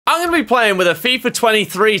I'm going to be playing with a FIFA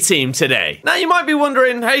 23 team today. Now you might be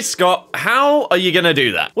wondering, hey Scott, how are you going to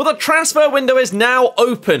do that? Well, the transfer window is now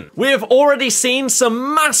open. We have already seen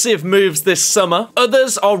some massive moves this summer.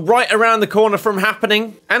 Others are right around the corner from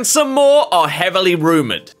happening, and some more are heavily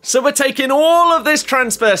rumored. So we're taking all of this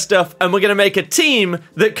transfer stuff and we're going to make a team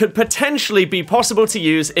that could potentially be possible to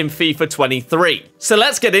use in FIFA 23. So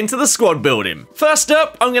let's get into the squad building. First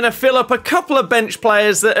up, I'm going to fill up a couple of bench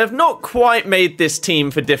players that have not quite made this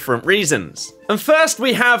team for different reasons. And first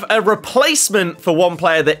we have a replacement for one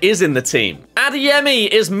player that is in the team. Adeyemi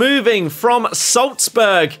is moving from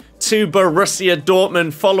Salzburg to Borussia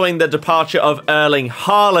Dortmund following the departure of Erling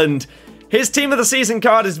Haaland. His team of the season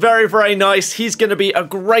card is very, very nice. He's going to be a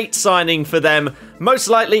great signing for them. Most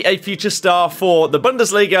likely a future star for the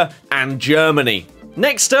Bundesliga and Germany.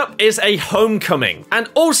 Next up is a homecoming and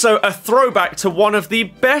also a throwback to one of the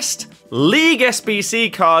best League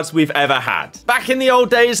SBC cards we've ever had. Back in the old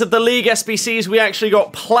days of the League SBCs, we actually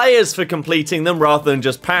got players for completing them rather than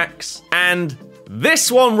just packs. And this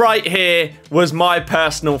one right here was my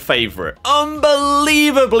personal favorite.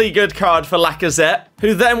 Unbelievably good card for Lacazette,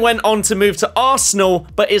 who then went on to move to Arsenal,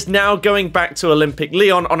 but is now going back to Olympique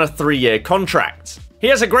Lyon on a 3-year contract. He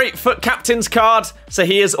has a great FUT captain's card, so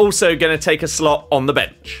he is also going to take a slot on the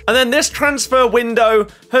bench. And then this transfer window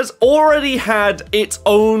has already had its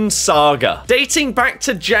own saga. Dating back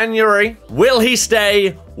to January, will he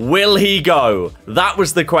stay? Will he go? That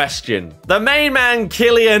was the question. The main man,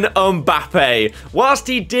 Kylian Mbappe, whilst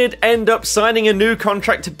he did end up signing a new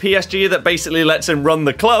contract to PSG that basically lets him run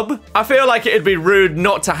the club, I feel like it'd be rude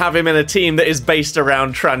not to have him in a team that is based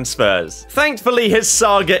around transfers. Thankfully, his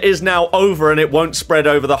saga is now over and it won't spread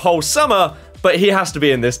over the whole summer, but he has to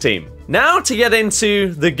be in this team. Now to get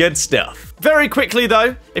into the good stuff. Very quickly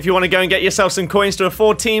though, if you want to go and get yourself some coins to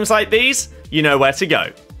afford teams like these, you know where to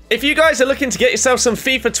go. If you guys are looking to get yourself some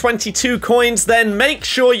FIFA 22 coins, then make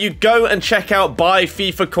sure you go and check out Buy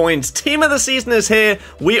FIFA Coins. Team of the season is here.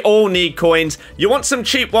 We all need coins. You want some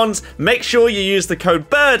cheap ones? Make sure you use the code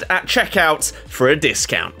BIRD at checkout for a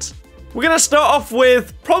discount. We're going to start off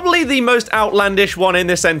with probably the most outlandish one in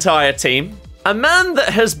this entire team. A man that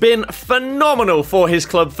has been phenomenal for his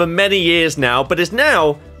club for many years now, but is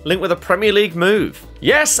now linked with a Premier League move.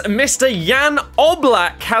 Yes, Mr. Jan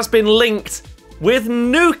Oblak has been linked with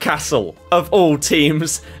Newcastle, of all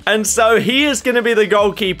teams, and so he is going to be the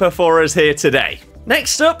goalkeeper for us here today.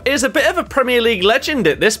 Next up is a bit of a Premier League legend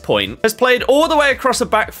at this point. Has played all the way across a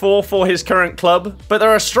back four for his current club, but there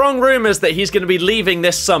are strong rumours that he's going to be leaving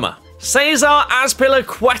this summer. Cesar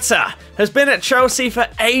Azpilicueta has been at Chelsea for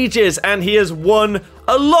ages and he has won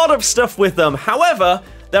a lot of stuff with them. However,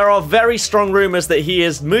 there are very strong rumours that he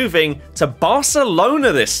is moving to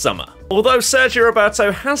Barcelona this summer. Although Sergio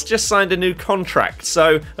Roberto has just signed a new contract,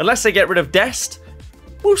 so unless they get rid of Dest,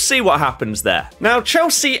 we'll see what happens there. Now,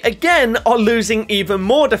 Chelsea, again, are losing even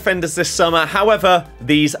more defenders this summer. However,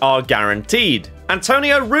 these are guaranteed.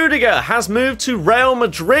 Antonio Rudiger has moved to Real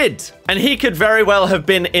Madrid, and he could very well have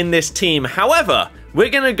been in this team. However, we're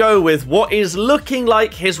going to go with what is looking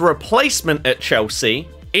like his replacement at Chelsea.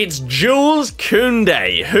 It's Jules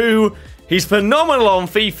Koundé, who... he's phenomenal on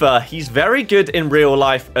FIFA. He's very good in real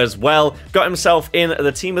life as well. Got himself in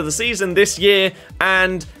the team of the season this year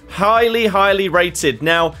and highly, highly rated.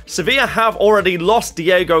 Now, Sevilla have already lost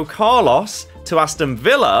Diego Carlos to Aston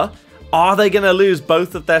Villa. Are they going to lose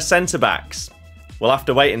both of their centre-backs? We'll have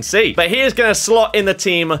to wait and see. But he is going to slot in the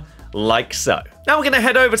team like so. Now we're going to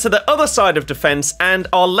head over to the other side of defence, and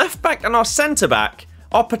our left-back and our centre-back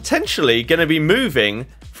are potentially going to be moving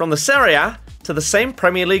from the Serie A to the same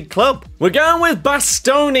Premier League club. We're going with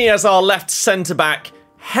Bastoni as our left centre-back,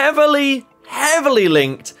 heavily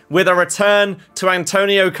linked with a return to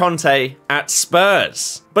Antonio Conte at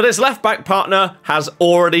Spurs. But his left-back partner has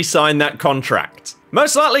already signed that contract.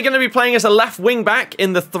 Most likely going to be playing as a left wing-back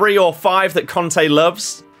in the 3 or 5 that Conte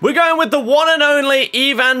loves. We're going with the one and only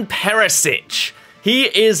Ivan Perisic. He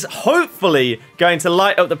is hopefully going to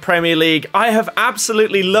light up the Premier League. I have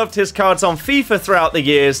absolutely loved his cards on FIFA throughout the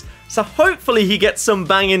years, so hopefully he gets some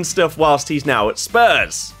banging stuff whilst he's now at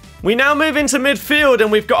Spurs. We now move into midfield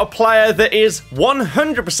and we've got a player that is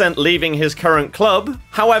 100% leaving his current club.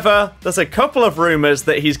 However, there's a couple of rumours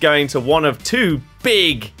that he's going to one of 2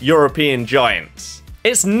 big European giants.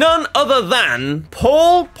 It's none other than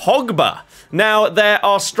Paul Pogba. Now, there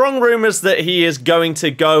are strong rumours that he is going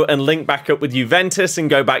to go and link back up with Juventus and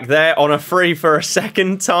go back there on a free for a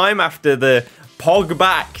second time after the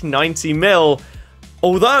Pogba 90 mil.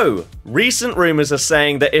 Although, recent rumours are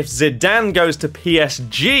saying that if Zidane goes to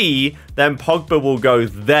PSG, then Pogba will go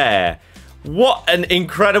there. What an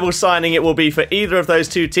incredible signing it will be for either of those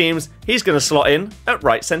two teams. He's going to slot in at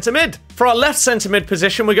right centre mid. For our left centre mid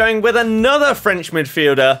position, we're going with another French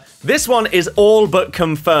midfielder. This one is all but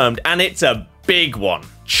confirmed, and it's a big one.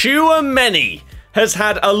 Tchouaméni has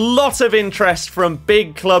had a lot of interest from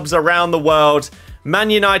big clubs around the world. Man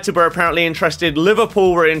United were apparently interested,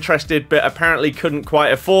 Liverpool were interested, but apparently couldn't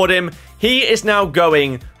quite afford him. He is now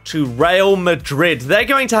going to Real Madrid. They're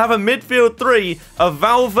going to have a midfield three of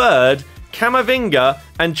Valverde, Camavinga,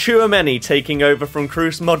 and Tchouaméni taking over from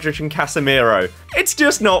Kroos, Modric, and Casemiro. It's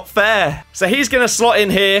just not fair. So he's going to slot in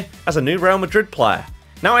here as a new Real Madrid player.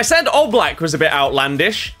 Now, I said Oblak was a bit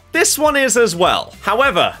outlandish. This one is as well.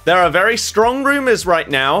 However, there are very strong rumours right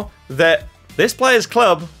now that this player's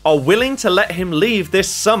club are willing to let him leave this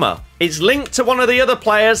summer. It's linked to one of the other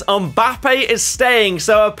players. Mbappe is staying,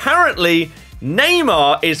 so apparently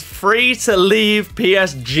Neymar is free to leave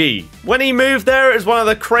PSG. When he moved there, it was one of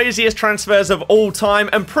the craziest transfers of all time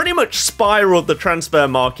and pretty much spiraled the transfer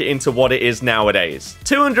market into what it is nowadays.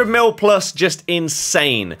 200 mil plus, just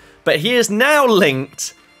insane. But he is now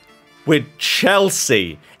linked with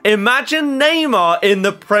Chelsea. Imagine Neymar in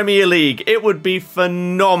the Premier League. It would be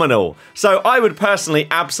phenomenal. So I would personally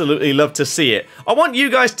absolutely love to see it. I want you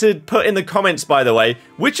guys to put in the comments, by the way,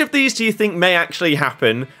 which of these do you think may actually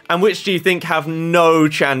happen and which do you think have no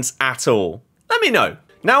chance at all? Let me know.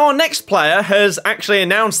 Now, our next player has actually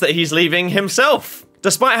announced that he's leaving himself.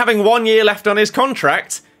 Despite having 1 year left on his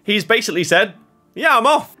contract, he's basically said, yeah, I'm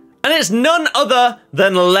off. And it's none other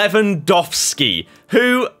than Lewandowski,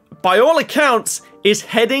 who, by all accounts, is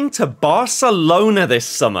heading to Barcelona this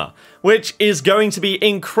summer, which is going to be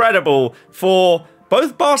incredible for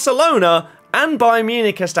both Barcelona and Bayern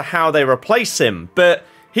Munich as to how they replace him. But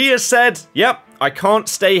he has said, yep, I can't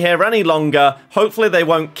stay here any longer. Hopefully they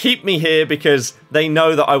won't keep me here because they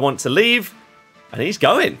know that I want to leave. And he's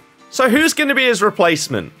going. So who's going to be his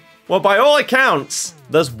replacement? Well, by all accounts,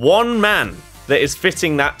 there's one man that is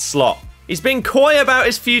fitting that slot. He's been coy about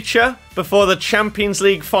his future before the Champions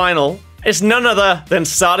League final. It's none other than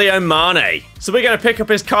Sadio Mane. So we're going to pick up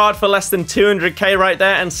his card for less than 200k right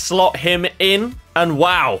there and slot him in. And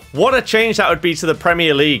wow, what a change that would be to the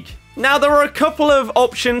Premier League. Now, there are a couple of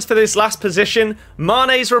options for this last position.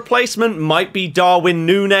 Mane's replacement might be Darwin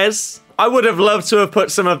Núñez. I would have loved to have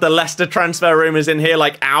put some of the Leicester transfer rumours in here,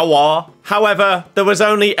 like Aouar. However, there was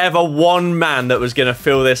only ever one man that was going to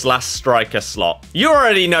fill this last striker slot. You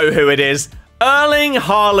already know who it is. Erling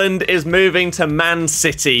Haaland is moving to Man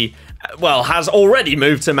City. Well, has already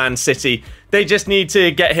moved to Man City. They just need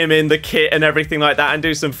to get him in the kit and everything like that and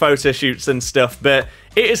do some photo shoots and stuff. But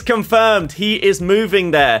it is confirmed he is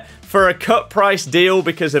moving there for a cut price deal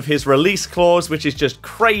because of his release clause, which is just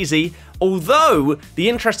crazy. Although, the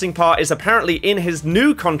interesting part is apparently in his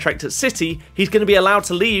new contract at City, he's going to be allowed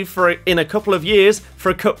to leave in a couple of years for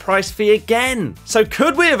a cut price fee again. So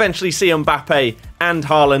could we eventually see Mbappe and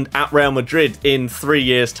Haaland at Real Madrid in 3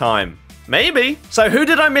 years' time? Maybe. So who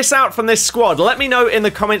did I miss out from this squad? Let me know in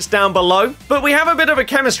the comments down below. But we have a bit of a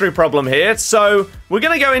chemistry problem here, so we're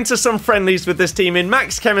going to go into some friendlies with this team in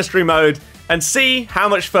max chemistry mode and see how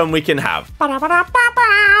much fun we can have.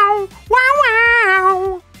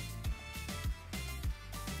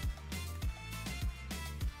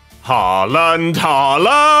 Haaland,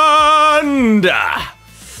 Haaland!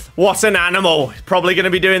 What an animal. He's probably going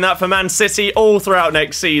to be doing that for Man City all throughout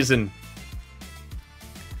next season.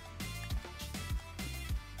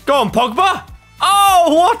 Go on, Pogba.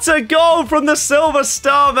 Oh, what a goal from the Silver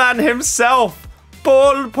Star man himself,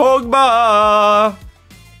 Paul Pogba.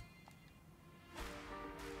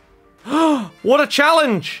 What a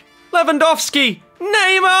challenge. Lewandowski.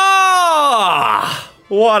 Neymar.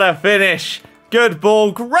 What a finish. Good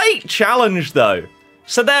ball. Great challenge, though.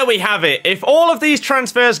 So there we have it. If all of these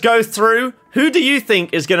transfers go through, who do you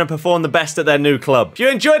think is going to perform the best at their new club? If you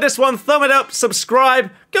enjoyed this one, thumb it up,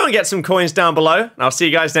 subscribe, go and get some coins down below, and I'll see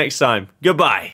you guys next time. Goodbye.